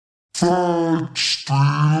She's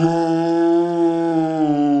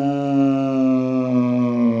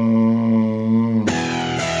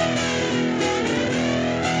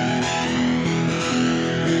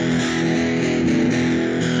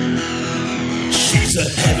a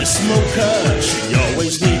heavy smoker, she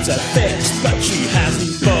always needs a fix, but she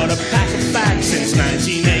hasn't bought a pack of fags since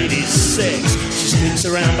 1986. She sneaks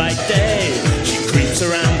around by day, she creeps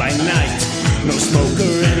around by night. No smoker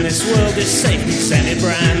in this world is safe, cause any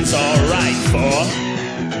brand's alright for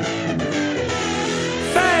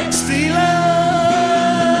fag stealer.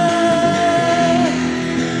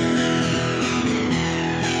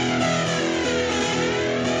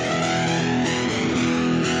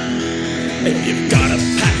 If you've got a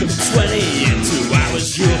pack of 20, in 2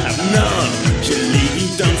 hours you'll have none. She'll leave you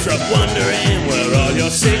dumbstruck wondering where all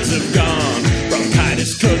your cigs have gone.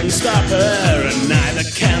 Bronchitis couldn't stop her, and neither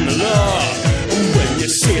can the law. And when you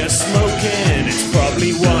see her smoking, it's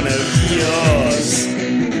probably one of yours.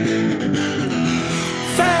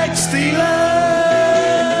 Fag stealer.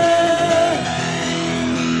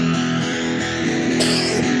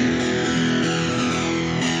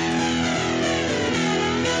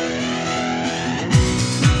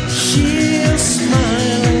 She'll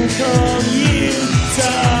smile and call you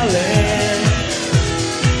darling,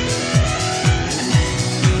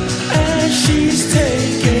 as she's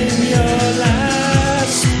taking your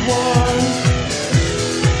last one.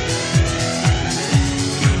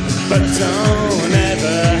 But don't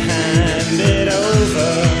ever hand it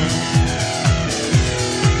over,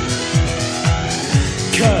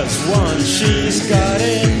 cause once she's got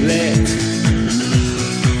it lit,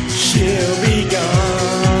 she'll be gone.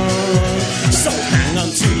 So hang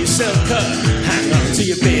on to your silk cut, hang on to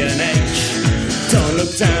your B&H. Don't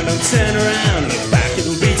look down, don't turn around, look back,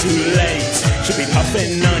 it'll be too late. She'll be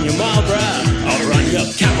puffing on your Marlboro or on your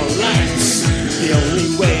Camel Lights. The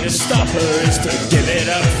only way to stop her is to give it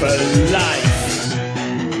up for life.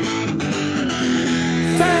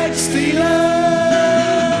 Fag stealer.